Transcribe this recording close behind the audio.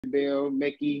Bill,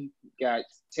 Mickey, got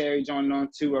Terry joining on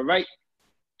too. All right.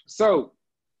 So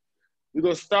we're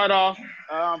gonna start off.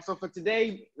 So for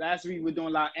today, last week we were doing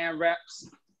a lot of hand reps.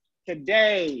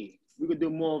 Today we're gonna do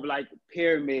more of like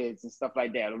pyramids and stuff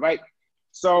like that. All right.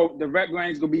 So the rep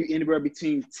range is gonna be anywhere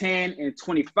between 10 and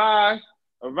 25.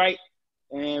 All right.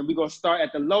 And we're gonna start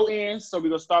at the low end. So we're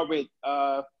gonna start with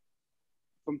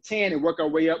from 10 and work our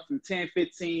way up from 10,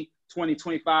 15, 20,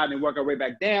 25, and work our way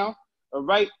back down. All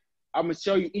right. I'm gonna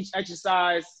show you each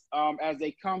exercise as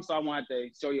they come. So I want to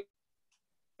show you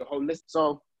the whole list.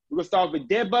 So we're gonna start with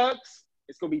dead bugs.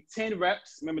 It's gonna be 10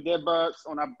 reps. Remember, dead bugs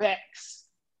on our backs.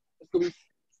 It's gonna be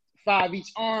 5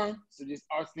 each arm. So just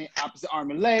alternate opposite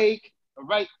arm and leg. All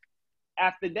right.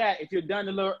 After that, if you're done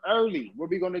a little early, what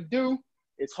we're gonna do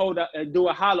is hold up and do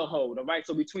a hollow hold. All right.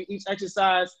 So between each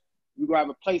exercise, we're gonna have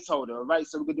a placeholder. All right.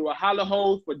 So we're gonna do a hollow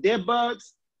hold for dead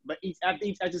bugs, but after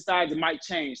each exercise, it might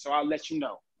change. So I'll let you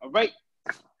know. All right.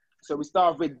 So we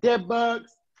start with dead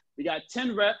bugs. We got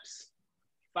 10 reps,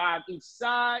 5 each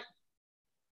side.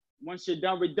 Once you're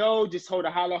done with those, just hold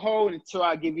a hollow hold until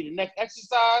I give you the next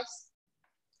exercise.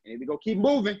 And we go keep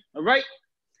moving. All right.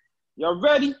 Y'all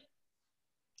ready?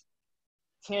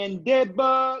 10 dead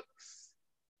bugs.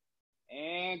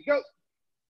 And go.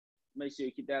 Make sure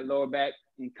you keep that lower back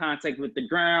in contact with the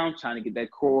ground, trying to get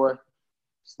that core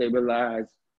stabilize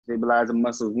the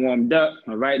muscles warmed up.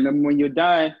 All right. Remember, when you're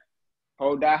done,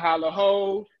 hold that hollow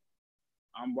hold.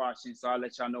 I'm watching, so I'll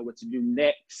let y'all know what to do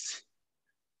next.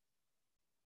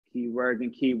 Keep working,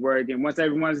 keep working. Once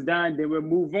everyone's done, then we'll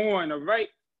move on. All right.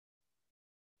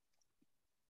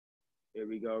 Here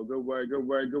we go. Good work, good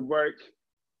work, good work.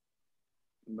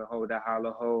 Remember, hold that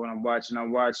hollow hold. I'm watching,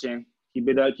 I'm watching. Keep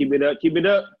it up, keep it up, keep it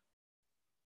up.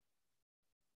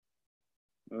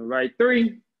 All right,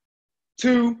 3,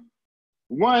 2,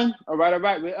 1. All right,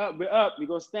 we're up, we're up. We're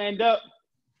gonna stand up,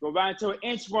 go right into an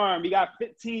inchworm. We got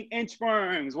 15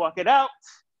 inchworms. Walk it out,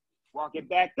 walk it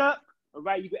back up. All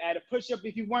right, you can add a push-up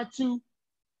if you want to.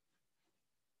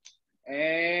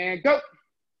 And go.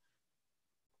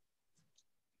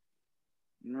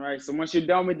 All right, so once you're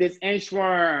done with this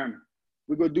inchworm,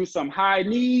 we're gonna do some high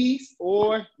knees,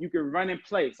 or you can run in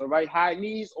place. All right, high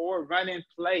knees or run in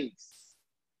place.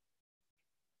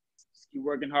 Keep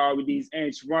working hard with these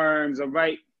inchworms, all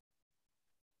right?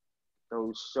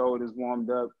 Those shoulders warmed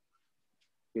up.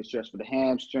 Get stretched for the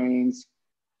hamstrings.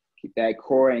 Keep that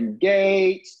core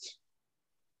engaged.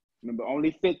 Remember,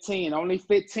 only 15, only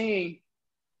 15.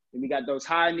 Then we got those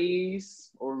high knees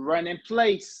or run in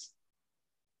place.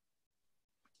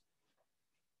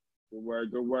 Good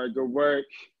work, good work, good work.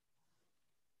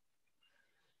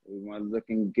 Everyone's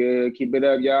looking good. Keep it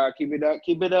up, y'all. Keep it up,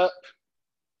 keep it up.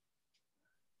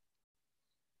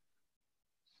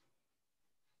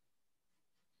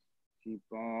 Keep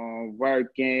on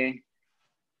working.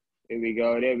 There we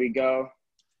go, there we go.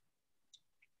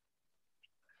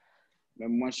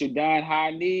 Then once you're done,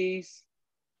 high knees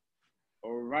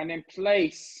or run in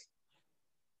place.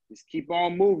 Just keep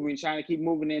on moving, trying to keep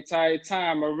moving the entire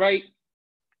time, all right?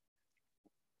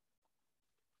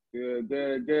 Good,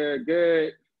 good, good,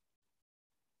 good.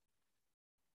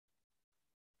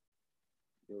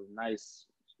 Nice,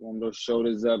 warm those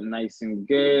shoulders up nice and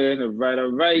good, all right,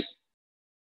 all right.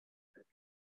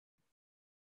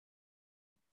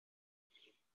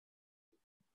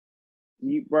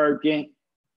 Keep working.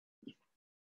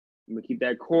 I'm gonna keep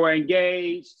that core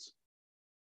engaged.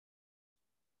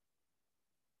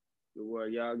 Good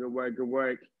work, y'all. Good work, good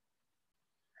work.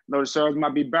 No, the shoulders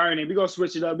might be burning. We're gonna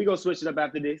switch it up. We're gonna switch it up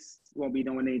after this. We won't be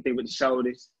doing anything with the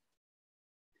shoulders.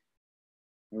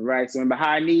 All right, so remember,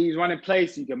 high knees, run in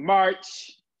place. You can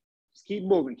march. Just keep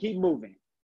moving, keep moving.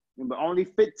 Remember, only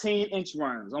 15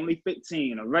 inchworms, only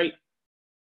 15, all right?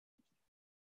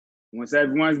 Once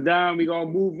everyone's done, we're gonna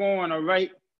move on, all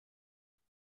right?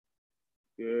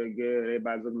 Good, good.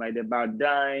 Everybody's looking like they're about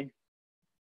done.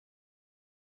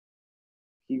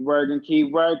 Keep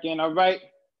working, all right?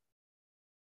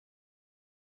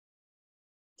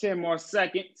 10 more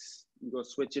seconds. We're gonna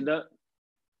switch it up.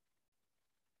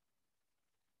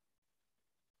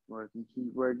 Working,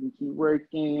 keep working, keep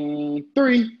working.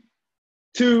 3,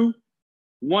 2,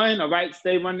 1. All right,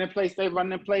 stay running in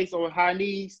place or high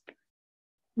knees.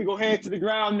 We go head to the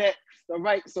ground next. All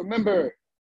right, so remember,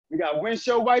 we got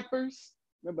windshield wipers.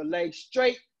 Remember, legs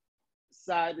straight,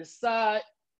 side to side.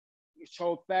 You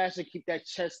hold fast and keep that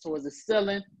chest towards the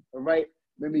ceiling. All right,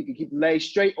 remember, you can keep the legs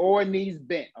straight or knees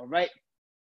bent. All right,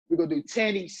 we're gonna do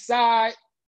 10 each side,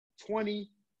 20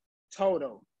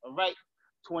 total. All right,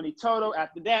 20 total.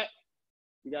 After that,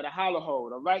 we got a hollow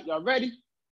hold. All right, y'all ready?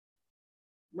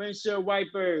 Windshield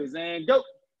wipers and go.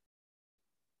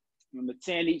 Remember,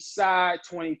 10 each side,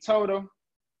 20 total.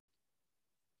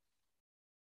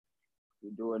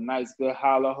 We do a nice good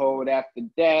hollow hold after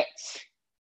that.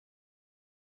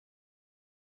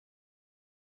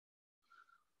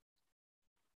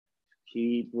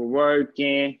 Keep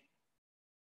working.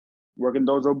 Working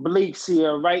those obliques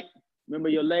here, right? Remember,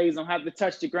 your legs don't have to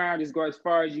touch the ground. Just go as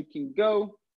far as you can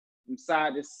go from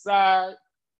side to side.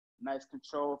 Nice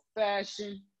controlled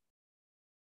fashion.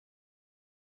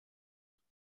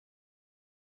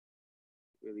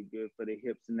 Really good for the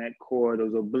hips and that core,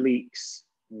 those obliques,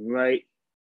 right?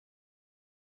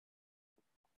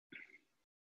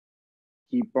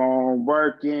 Keep on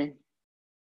working.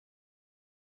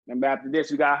 Remember, after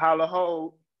this, we got hollow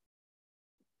hold.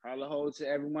 Hollow hold to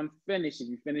everyone finish if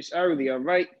you finish early, all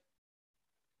right?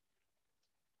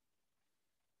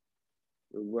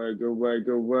 Good work, good work,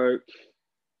 good work.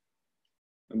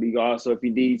 And we also, if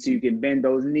you need to, you can bend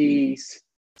those knees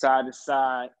side to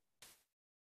side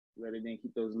rather than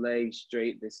keep those legs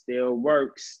straight. That still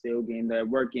works, still getting that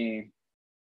work in.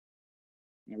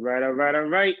 All right, all right, all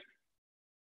right.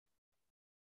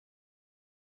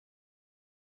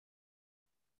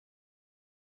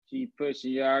 Keep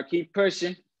pushing, y'all. Keep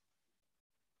pushing.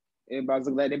 Everybody's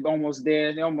looking like they're almost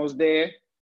there. They're almost there.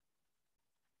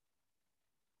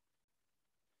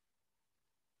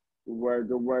 Good work,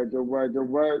 good work, good work, good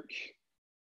work.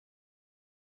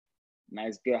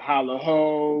 Nice, good hollow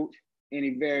hold.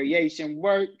 Any variation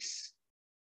works.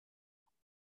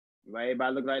 Right,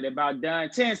 everybody look like they're about done.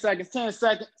 10 seconds, 10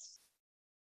 seconds.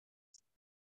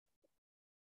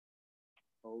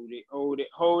 Hold it, hold it,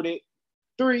 hold it.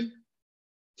 3,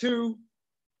 2,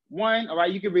 1. All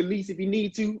right, you can release if you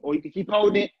need to, or you can keep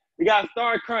holding it. We got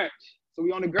star crunch. So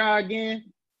we on the ground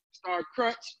again. Star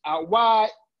crunch, out wide.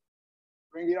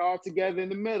 Bring it all together in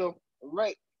the middle. All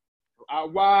right,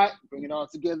 out wide. Bring it all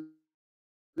together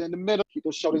in the middle. Keep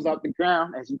those shoulders off the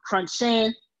ground as you crunch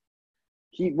in.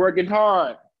 Keep working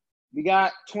hard. We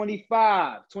got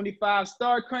 25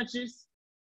 star crunches,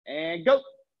 and go.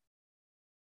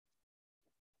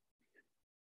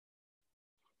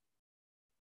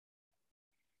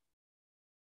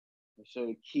 Make sure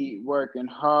to keep working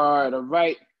hard, all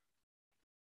right?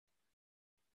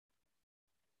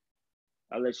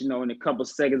 I'll let you know in a couple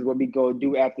seconds what we go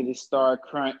do after the star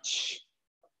crunch.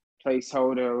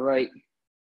 Placeholder, all right?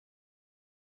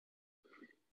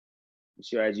 Make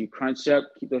sure as you crunch up,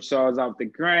 keep those shoulders off the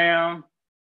ground.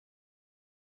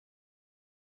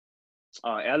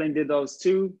 Ellen did those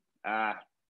too. I'm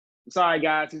sorry,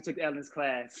 guys, who took Ellen's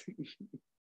class.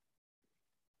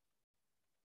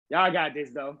 Y'all got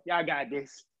this, though. Y'all got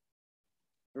this.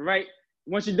 All right?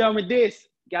 Once you're done with this,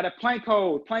 got a plank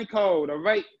hold, all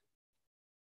right?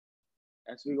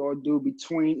 That's what we're going to do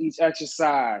between each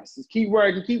exercise. Just keep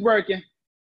working, keep working.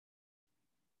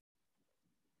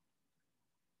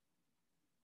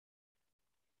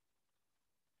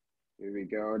 There we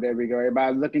go, there we go.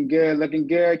 Everybody looking good, looking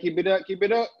good. Keep it up, keep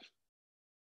it up.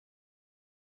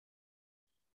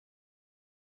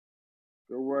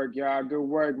 Good work, y'all, good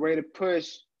work. Way to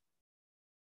push.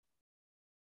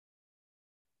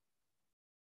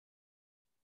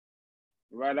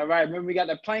 All right, all right. Remember, we got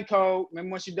the plank hold.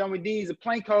 Remember, once you're done with these, a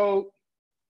plank hold.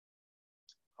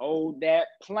 Hold that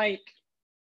plank.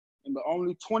 Remember,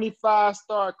 only 25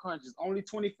 star crunches, only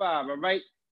 25, all right?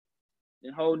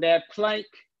 Then hold that plank.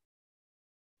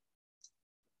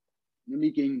 Then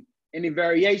you can, any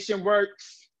variation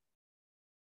works.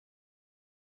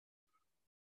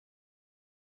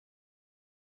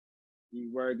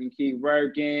 Keep working, keep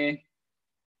working.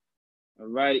 All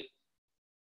right.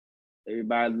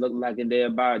 Everybody look like they're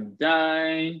about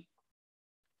done.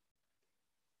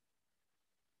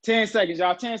 10 seconds,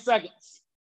 y'all, 10 seconds.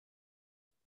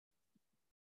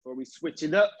 Before we switch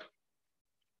it up.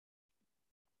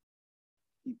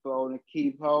 Keep holding,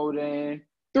 keep holding.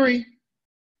 3,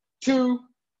 2,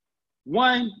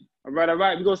 1. All right, all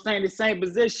right. We're going to stay in the same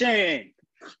position.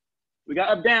 We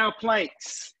got up, down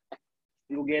planks.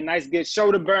 We're going to get a nice good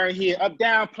shoulder burn here. Up,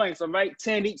 down planks, all right?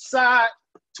 10 each side,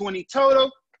 20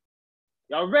 total.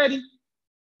 Y'all ready?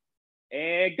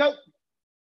 And go.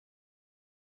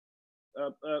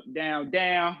 Up, up, down,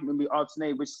 down. Remember,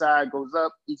 alternate which side goes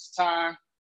up each time.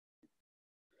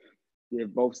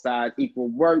 Give both sides equal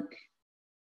work.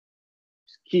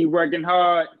 Just keep working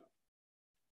hard.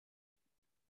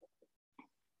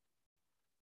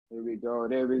 There we go,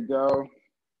 there we go.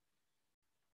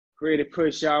 Way to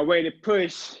push, y'all, way to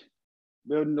push.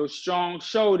 Building those strong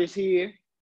shoulders here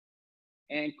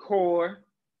and core.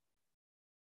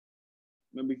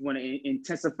 Remember, if you want to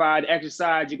intensify the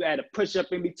exercise, you can add a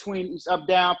push-up in between each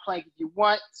up-down plank if you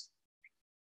want.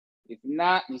 If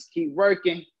not, just keep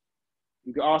working.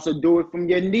 You can also do it from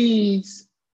your knees,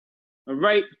 all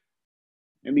right?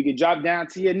 And we can drop down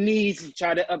to your knees and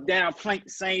try to up, down, plank, the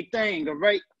same thing, all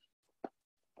right?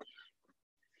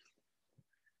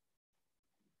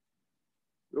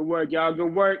 Good work, y'all,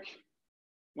 good work.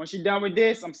 Once you're done with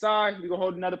this, I'm sorry, we're gonna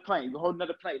hold another plank. We're gonna hold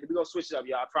another plank. We're gonna switch it up,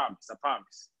 y'all, I promise,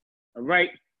 all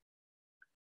right?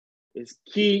 Just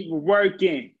keep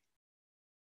working.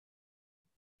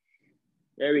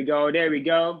 There we go, there we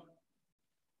go.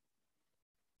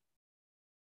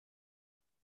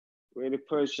 Way to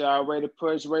push, y'all, way to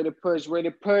push, way to push, way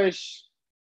to push.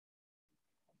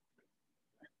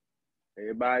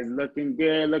 Everybody's looking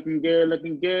good, looking good,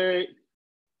 looking good.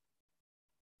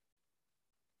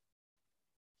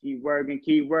 Keep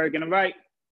working, all right?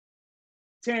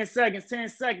 10 seconds, 10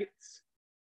 seconds.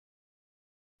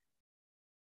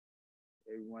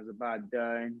 Everyone's about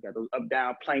done. Got those up,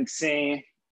 down planks in.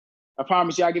 I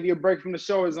promise you, I'll give you a break from the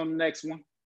shoulders on the next one.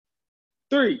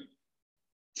 3,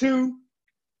 2,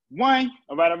 1.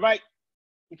 All right.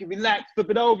 You can relax, flip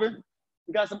it over.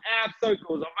 We got some ab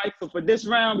circles, all right? So for this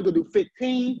round, we're gonna do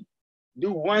 15.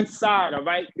 Do one side, all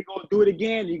right? We're gonna do it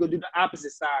again, you're gonna do the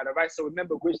opposite side, all right? So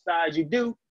remember which side you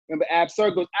do. Remember ab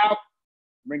circles out,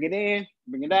 bring it in,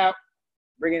 bring it out,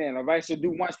 bring it in, all right? So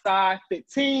do one side,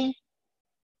 15.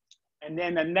 And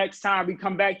then the next time we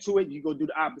come back to it, you go do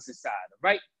the opposite side, all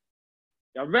right?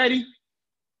 Y'all ready?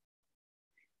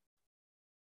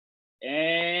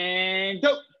 And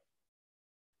go.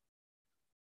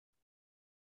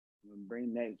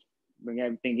 Bring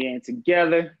everything in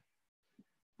together.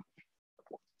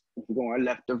 We're going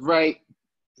left to right.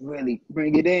 Really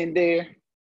bring it in there.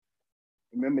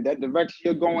 Remember that direction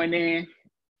you're going in.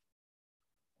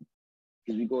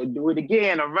 We're going to do it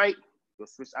again, all right? We'll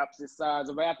switch opposite sides.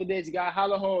 All right, after this, you got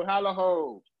hollow hold, hollow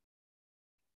hold.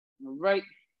 All right.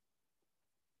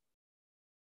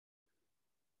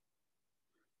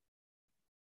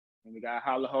 And we got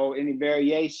hollow hold, any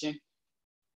variation.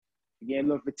 You get a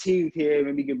little fatigued here,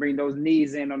 maybe you can bring those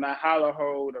knees in on that hollow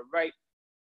hold, all right?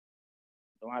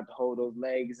 Don't have to hold those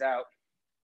legs out.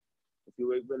 If you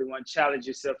really want to challenge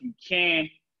yourself, you can.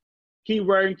 Keep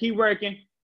working, keep working.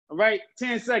 All right,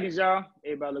 10 seconds, y'all.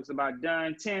 Everybody looks about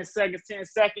done. 10 seconds, 10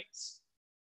 seconds.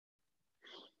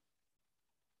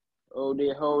 Hold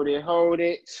it, hold it, hold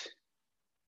it.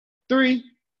 3,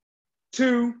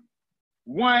 2,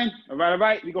 1. All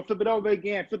right. We're going to flip it over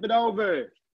again. Flip it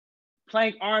over.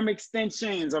 Plank arm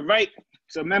extensions, all right?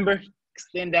 So remember,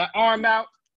 extend that arm out.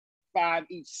 5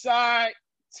 each side,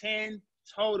 10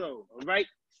 total, all right?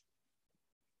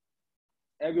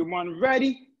 Everyone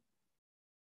ready?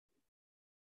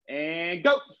 And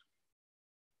go.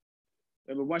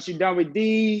 Remember, once you're done with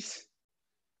these,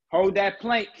 hold that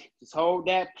plank. Just hold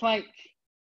that plank.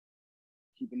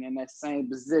 Keeping in that same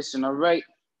position, all right?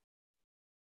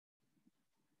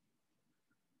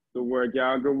 Good work,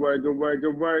 y'all. Good work, good work,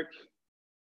 good work.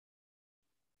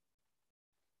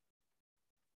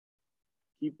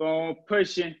 Keep on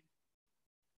pushing.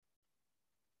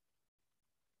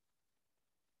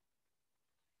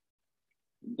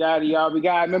 We got it, y'all. We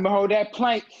got it. Remember, hold that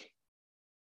plank.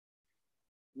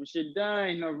 Once you're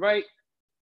done, all right?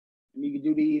 And you can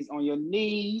do these on your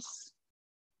knees.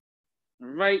 All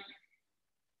right?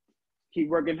 Keep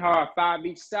working hard. 5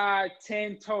 each side,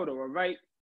 10 total, all right?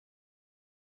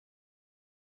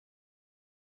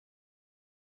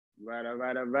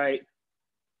 All right.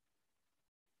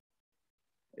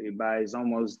 Everybody's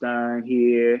almost done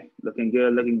here. Looking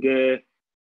good, looking good.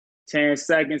 10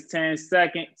 seconds, 10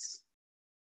 seconds.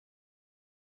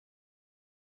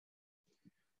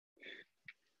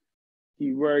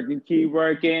 Keep working, keep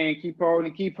working. Keep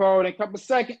holding, keep holding. Couple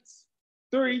seconds.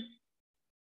 3,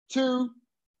 2,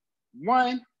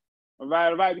 1. All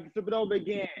right. We can flip it over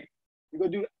again. We're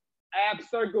going to do ab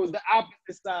circles, the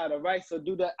opposite side, all right? So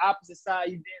do the opposite side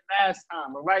you did last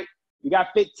time, all right? You got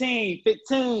 15,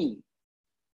 15.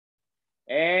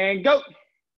 And go.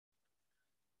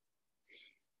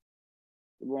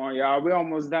 Come on, y'all. We're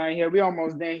almost done here. We're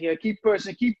almost done here. Keep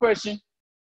pushing, keep pushing.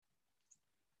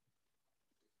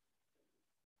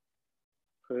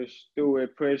 Push through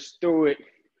it, push through it.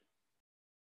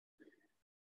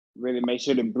 Really make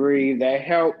sure to breathe. That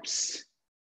helps.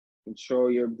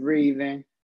 Control your breathing.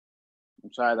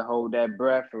 And try to hold that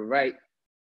breath, all right?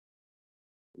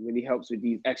 It really helps with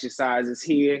these exercises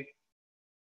here.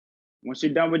 Once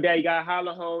you're done with that, you got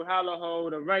hollow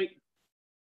hold, all right?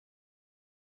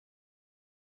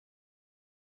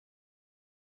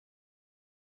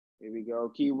 Here we go.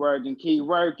 Keep working, keep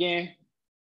working.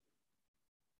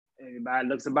 Everybody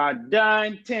looks about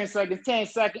done. 10 seconds, 10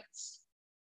 seconds.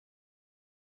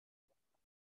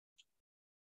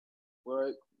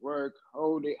 Work, Work,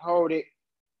 hold it, hold it.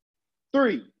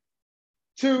 3,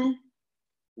 2,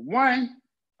 1.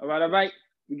 All right, all right.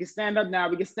 We can stand up now.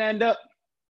 We can stand up.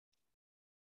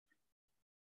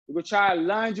 We're going to try a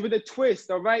lunge with a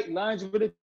twist, all right? Lunge with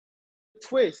a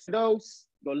twist. Those,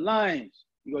 go lunge.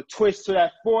 You go twist to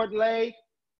that forward leg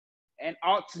and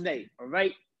alternate, all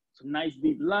right? So nice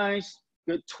deep lunge,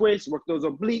 good twist, work those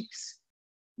obliques.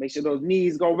 Make sure those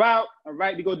knees go out, all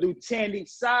right? We're going to do 10 each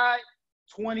side,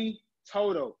 20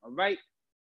 total, all right?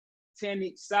 10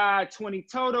 each side, 20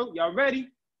 total. Y'all ready?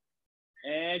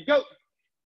 And go.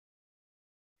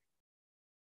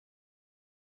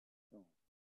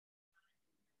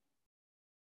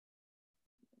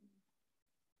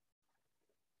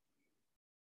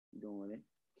 Doing it.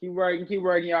 Keep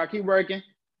working, y'all. Keep working.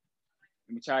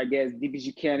 Let me try to get as deep as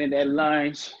you can in that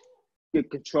lunge. Good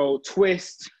controlled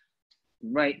twist.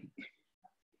 Right.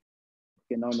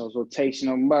 Getting on those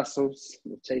rotational muscles,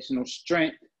 rotational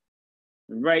strength.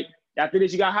 Right. After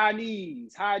this, you got high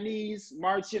knees,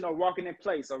 marching or walking in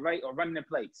place, all right, or running in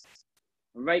place.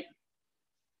 All right.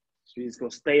 So you're just gonna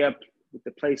stay up with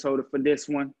the placeholder for this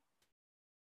one.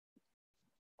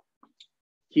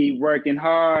 Keep working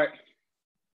hard.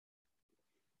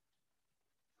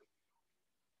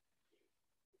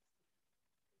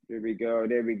 There we go,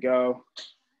 there we go.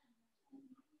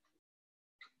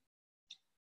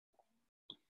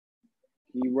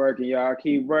 Keep working, y'all,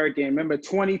 keep working. Remember,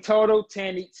 20 total,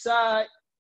 10 each side.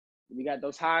 We got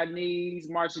those high knees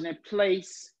marching in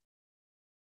place.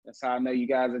 That's how I know you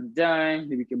guys are done.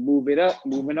 Then we can move it up,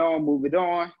 move it on, move it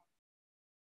on.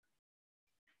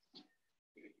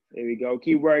 There we go,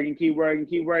 keep working, keep working,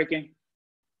 keep working.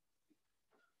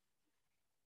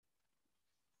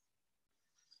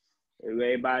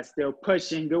 Everybody's still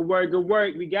pushing. Good work, good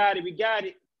work. We got it, we got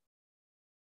it.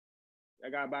 I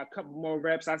got about a couple more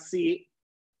reps. I see it.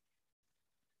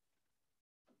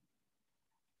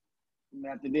 And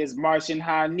after this, marching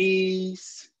high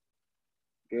knees.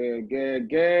 Good, good,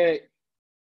 good.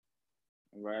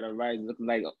 All right, all right. Looking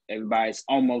like everybody's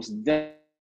almost done.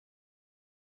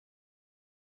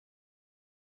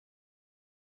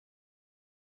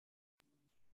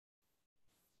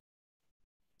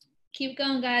 Keep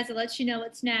going, guys. I'll let you know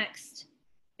what's next.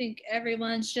 I think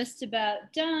everyone's just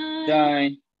about done.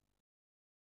 Done.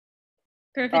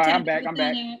 Perfect. All right, time. I'm back, I'm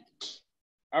back.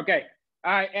 Okay.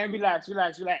 All right, and relax,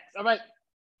 relax, relax. All right.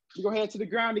 We go head to the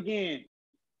ground again.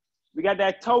 We got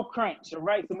that toe crunch, all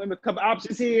right? So remember a couple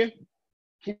options here.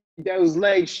 Keep those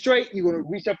legs straight. You're gonna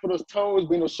reach up for those toes,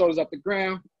 bring those shoulders off the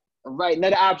ground. All right,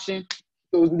 another option,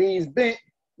 those knees bent,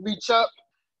 reach up.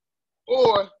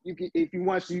 Or you can, if you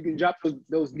want to, you can drop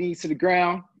those knees to the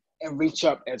ground and reach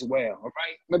up as well, all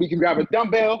right? Maybe you can grab a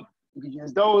dumbbell. You can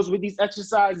use those with these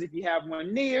exercises if you have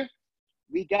one near.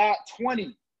 We got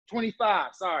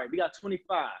 25, sorry, we got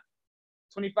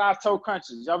 25 toe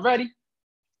crunches. Y'all ready?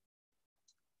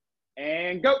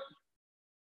 And go.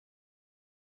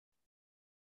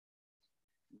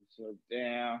 So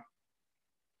down.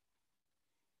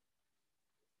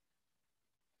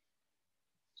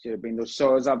 Should bring those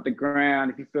shoulders off the ground.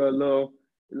 If you feel a little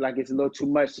like it's a little too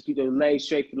much to keep those legs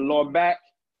straight for the lower back,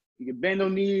 you can bend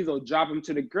those knees or drop them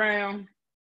to the ground.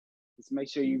 Just make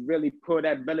sure you really pull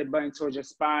that belly button towards your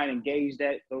spine, engage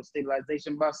those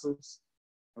stabilization muscles.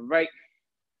 All right.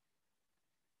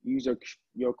 Use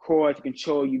your core to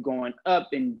control you going up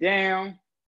and down.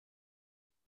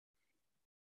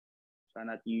 Try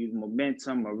not to use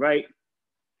momentum, all right?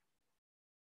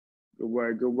 Good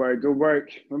work, good work, good work.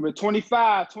 Remember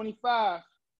 25.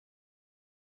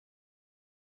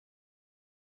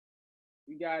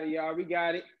 We got it, y'all, we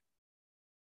got it.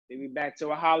 Then we back to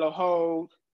a hollow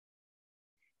hold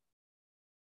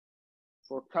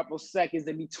for a couple seconds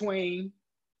in between.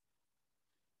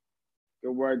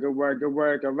 Good work, good work, good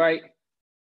work, all right?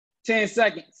 10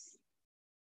 seconds.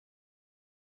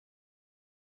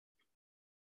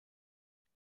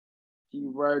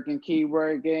 Keep working, keep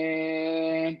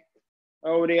working.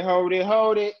 Hold it, hold it,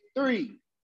 hold it. 3,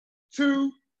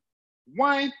 2,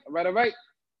 1. All right, all right.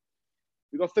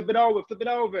 We're gonna flip it over, flip it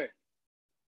over.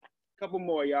 Couple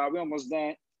more, y'all, we almost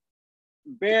done.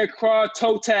 Bear crawl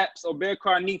toe taps or bear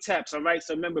crawl knee taps, all right?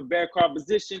 So remember, bear crawl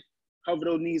position, hover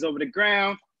those knees over the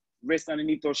ground, wrist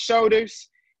underneath those shoulders.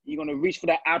 You're gonna reach for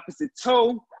that opposite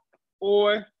toe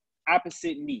or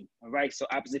opposite knee, all right? So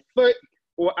opposite foot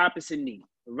or opposite knee,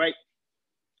 all right?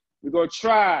 We're gonna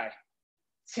try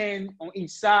 10 on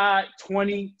each side,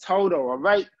 20 total, all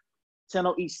right? 10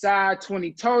 on each side,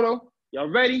 20 total. Y'all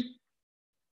ready?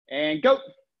 And go.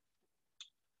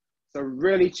 So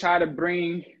really try to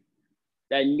bring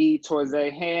that knee towards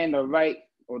that hand, all right?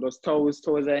 Or those toes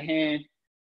towards that hand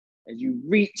as you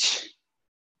reach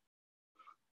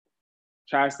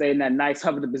Try to stay in that nice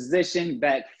hover position,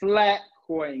 back flat,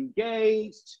 core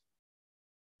engaged.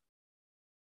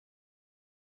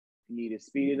 You need to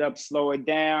speed it up, slow it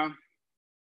down.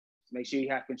 Make sure you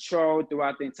have control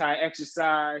throughout the entire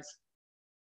exercise.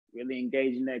 Really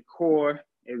engaging that core.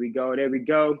 There we go, there we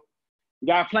go. You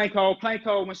got plank hold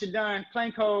once you're done,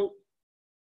 plank hold.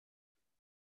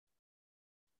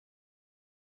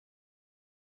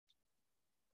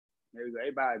 There we go,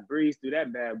 everybody breathe through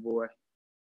that bad boy.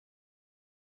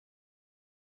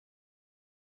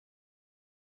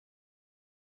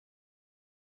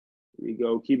 Here we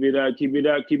go, keep it up, keep it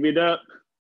up, keep it up.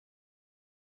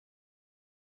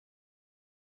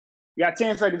 You got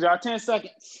 10 seconds, y'all, 10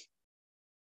 seconds.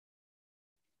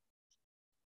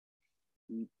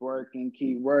 Keep working,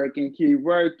 keep working, keep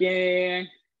working.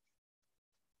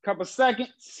 Couple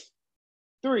seconds.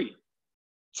 3,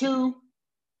 2,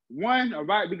 1. All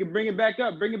right, we can bring it back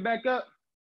up, bring it back up.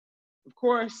 Of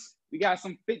course, we got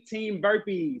some 15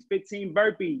 burpees,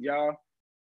 y'all.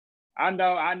 I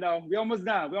know. We almost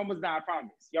done, I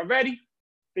promise. Y'all ready?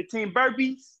 15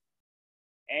 burpees,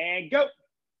 and go.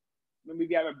 Remember, if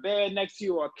you have a bed next to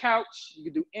you or a couch, you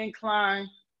can do incline,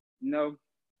 you know,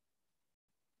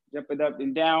 jump it up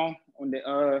and down on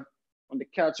the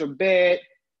couch or bed.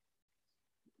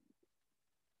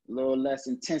 A little less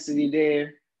intensity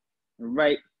there. All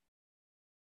right.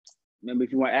 Remember,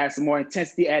 if you want to add some more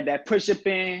intensity, add that push-up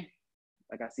in,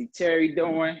 like I see Terry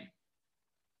doing.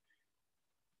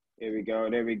 There we go,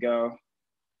 there we go.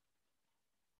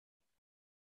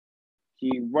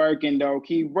 Keep working, though,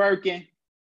 keep working.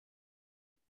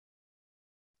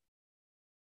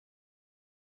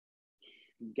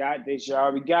 We got this,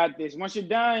 y'all, we got this. Once you're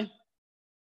done,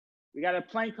 we got a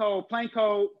plank hold, plank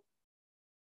hold.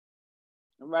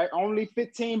 All right, only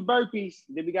 15 burpees.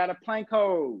 Then we got a plank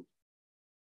hold.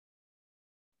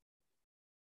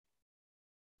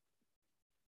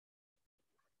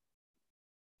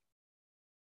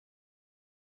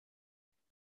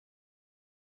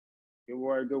 Good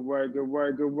work, good work, good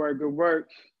work, good work, good work.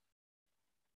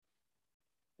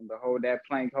 And hold that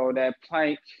plank, hold that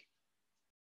plank.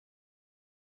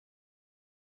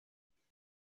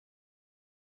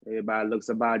 Everybody looks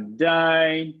about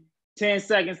done. 10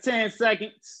 seconds, 10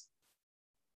 seconds.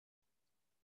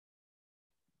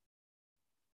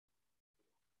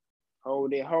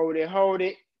 Hold it, hold it, hold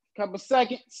it. Couple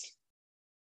seconds.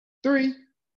 3,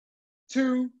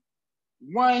 2,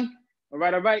 1. All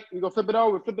right. We gonna flip it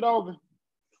over, flip it over.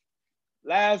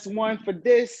 Last one for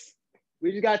this.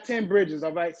 We just got 10 bridges,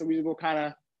 all right? So we just gonna kind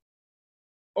of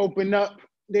open up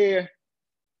there,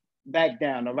 back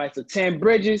down, all right? So 10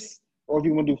 bridges, or if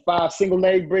you wanna do 5 single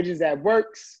leg bridges, that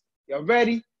works. Y'all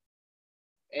ready?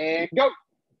 And go.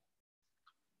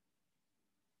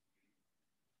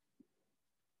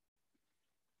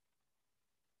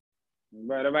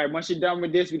 All right. Once you're done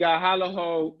with this, we got hollow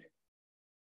hold.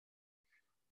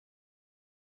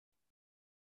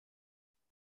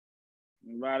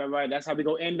 All right. That's how we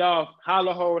go end off.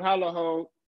 Hollow hold, hollow hold.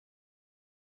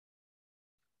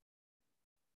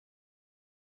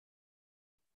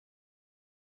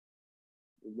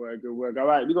 Good work, good work. All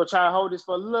right, we're gonna try to hold this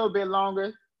for a little bit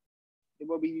longer than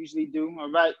what we usually do.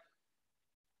 All right,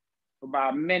 for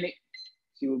about a minute.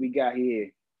 See what we got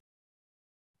here.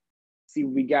 See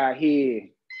what we got here.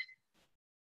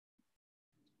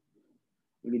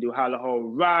 We can do hollow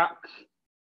hold rock.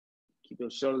 Keep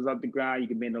those shoulders off the ground. You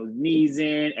can bend those knees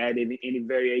in, add any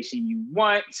variation you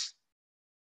want.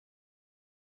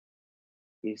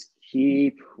 Just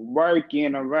keep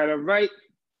working, all right.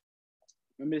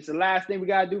 Remember, this is the last thing we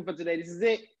gotta do for today. This is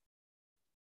it.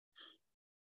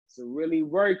 So really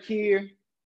work here.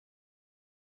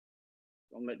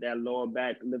 Don't let that lower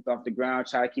back lift off the ground.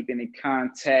 Try to keep it in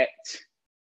contact.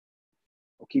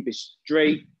 Or keep it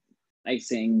straight,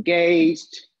 nice and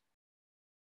engaged.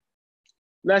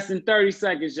 Less than 30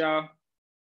 seconds, y'all.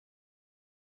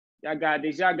 Y'all got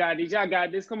this, y'all got this, y'all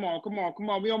got this. Come on, come on,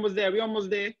 come on. We almost there, we almost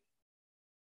there.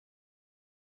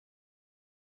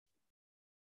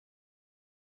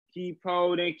 Keep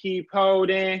holding, keep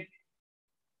holding.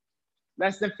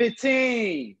 Less than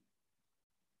 15.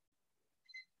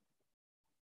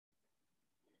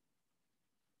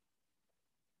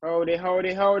 Hold it, hold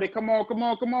it, hold it. Come on, come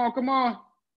on, come on, come on.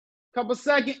 Couple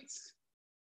seconds.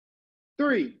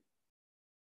 3,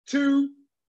 2,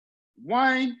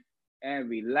 1, and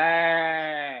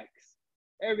relax.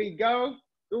 There we go.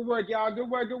 Good work, y'all. Good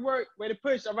work, good work. Way to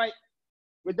push. All right.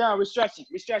 We're done. We're stretching.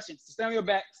 We're stretching. So stay on your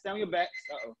back. Stay on your backs.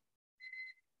 Uh-oh.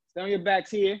 Stay on your backs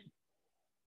here.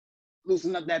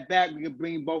 Loosen up that back. We can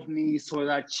bring both knees towards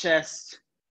our chest.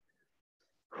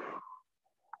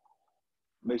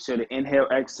 Make sure to inhale,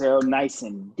 exhale, nice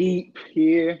and deep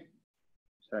here.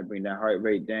 Try to bring that heart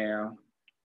rate down.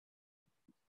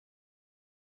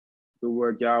 Good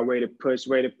work, y'all. Way to push,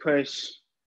 way to push.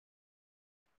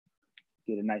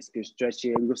 Get a nice good stretch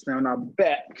here. We're gonna stay on our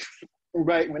back. All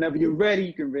right, whenever you're ready,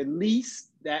 you can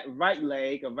release that right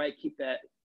leg. All right, keep that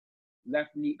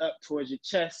left knee up towards your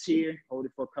chest here. Hold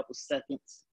it for a couple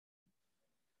seconds.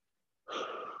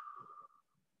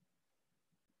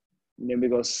 And then we're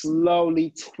gonna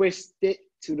slowly twist it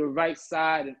to the right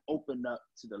side and open up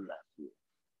to the left here.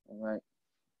 All right.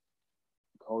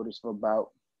 Hold this for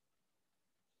about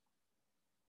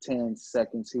 10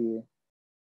 seconds here.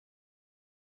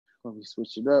 When we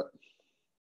switch it up.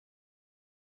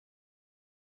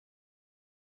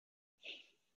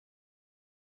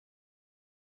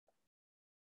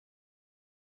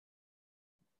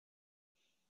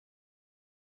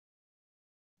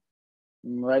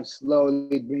 All right,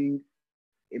 slowly bring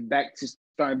it back to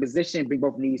starting position. Bring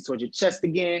both knees towards your chest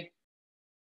again.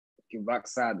 You can rock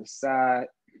side to side.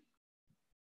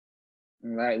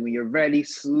 All right, when you're ready,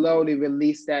 slowly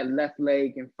release that left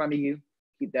leg in front of you.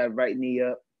 Keep that right knee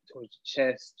up towards your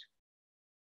chest.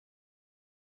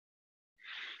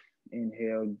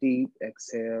 Inhale deep,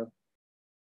 exhale.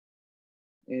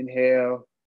 Inhale.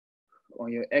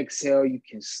 On your exhale, you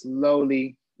can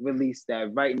slowly release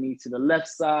that right knee to the left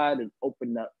side and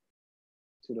open up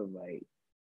to the right.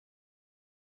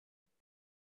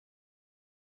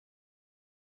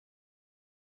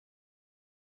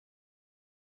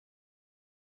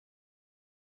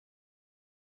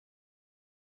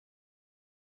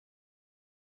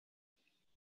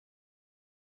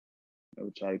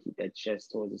 We'll try to keep that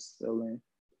chest towards the ceiling.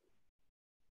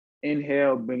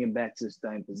 Inhale, bring it back to the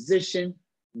starting position.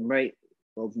 Right,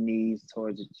 both knees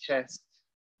towards the chest.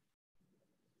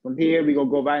 From here, we're gonna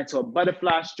go right into a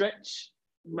butterfly stretch.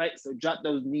 Right, so drop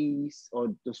those knees or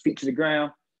those feet to the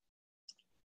ground.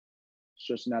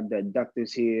 Stretching out the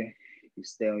adductors here. You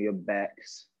stay on your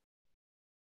backs.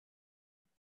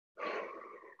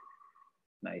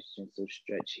 Nice gentle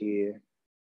stretch here.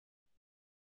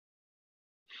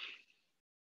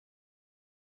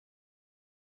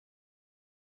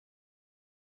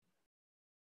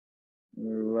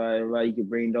 Right. You can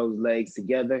bring those legs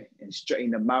together and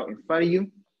straighten them out in front of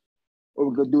you. What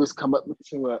we're gonna do is come up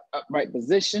to an upright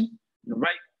position.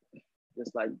 Right,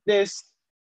 just like this.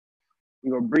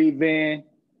 You're gonna breathe in,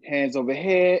 hands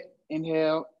overhead,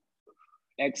 inhale,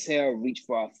 exhale, reach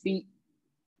for our feet.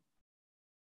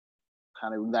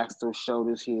 Kind of relax those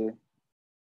shoulders here.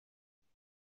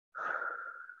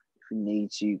 If you need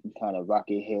to, you can kind of rock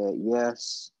your head,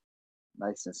 yes.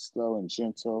 Nice and slow and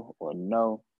gentle, or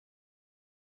no.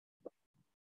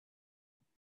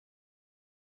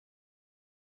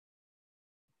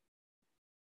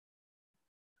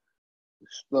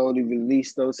 Slowly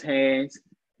release those hands.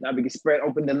 Now we can spread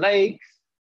open the legs.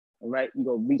 All right, we're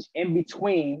gonna reach in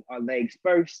between our legs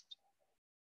first.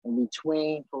 In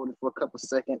between, hold it for a couple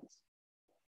seconds.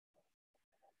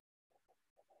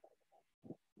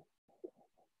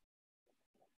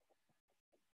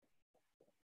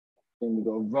 Then we're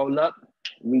gonna roll up,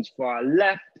 reach for our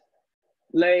left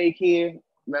leg here,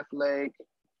 left leg.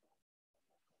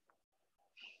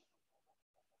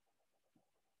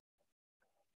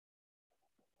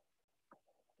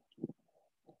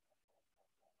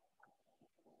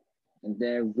 And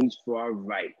then reach for our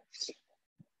right.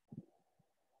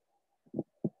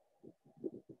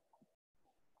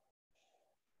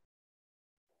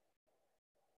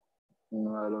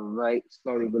 All right,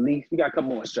 slowly release. We got a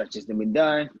couple more stretches, then we're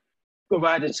done. Go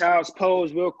right to child's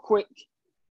pose real quick.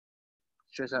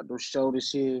 Stretch out those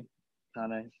shoulders here.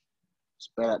 Kind of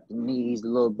spread out the knees a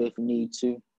little bit if you need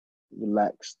to.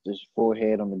 Relax the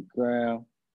forehead on the ground.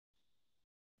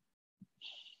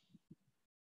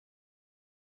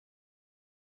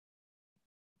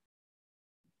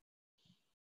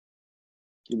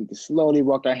 We can slowly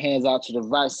walk our hands out to the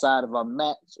right side of our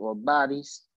mats or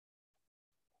bodies.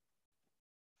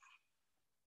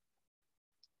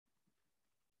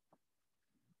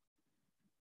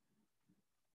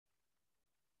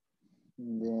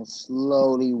 And then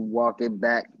slowly walk it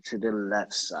back to the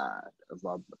left side of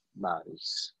our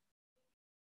bodies.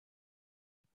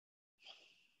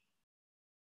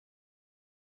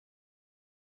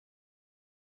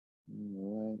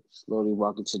 All right, slowly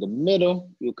walk it to the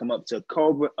middle. You'll come up to a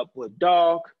cobra, upward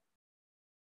dog.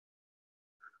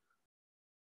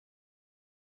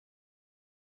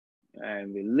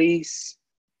 And release.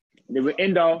 And then we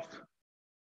end off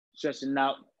stretching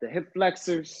out the hip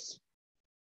flexors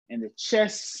and the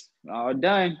chest. All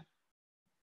done.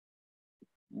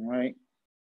 All right.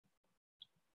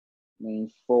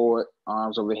 Lean forward,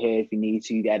 arms overhead if you need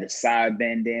to. You got a side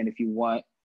bend in if you want.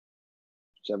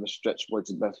 Whichever stretch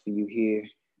works best for you here.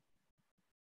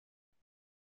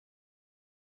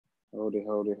 Hold it,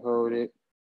 hold it, hold it.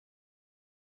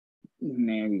 And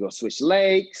then we go switch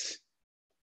legs.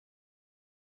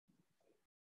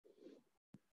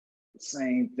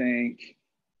 Same thing.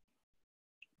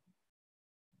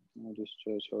 Hold it,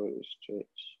 stretch, hold it, stretch.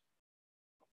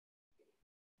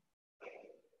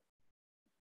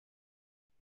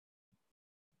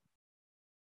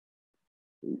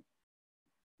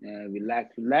 And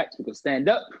relax, relax. We can stand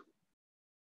up.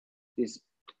 Just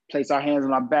place our hands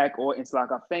on our back or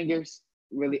interlock our fingers.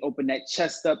 Really open that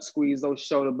chest up, squeeze those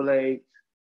shoulder blades.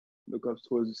 Look up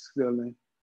towards the ceiling.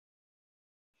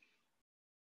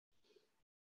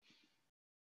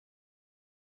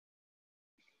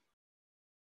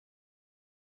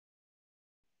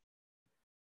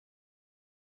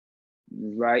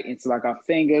 Right, interlock our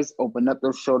fingers, open up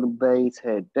those shoulder blades,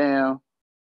 head down.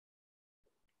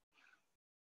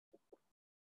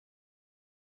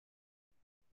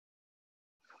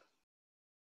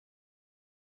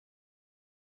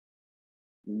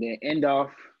 And then end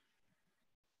off,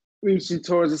 reaching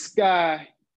towards the sky.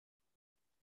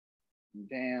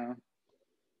 Down.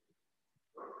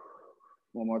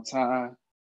 One more time.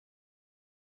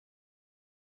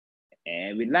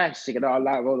 And relax, shake it all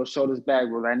out, roll the shoulders back,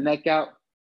 roll that neck out.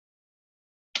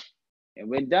 And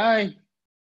we're done.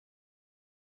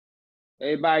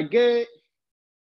 Everybody good?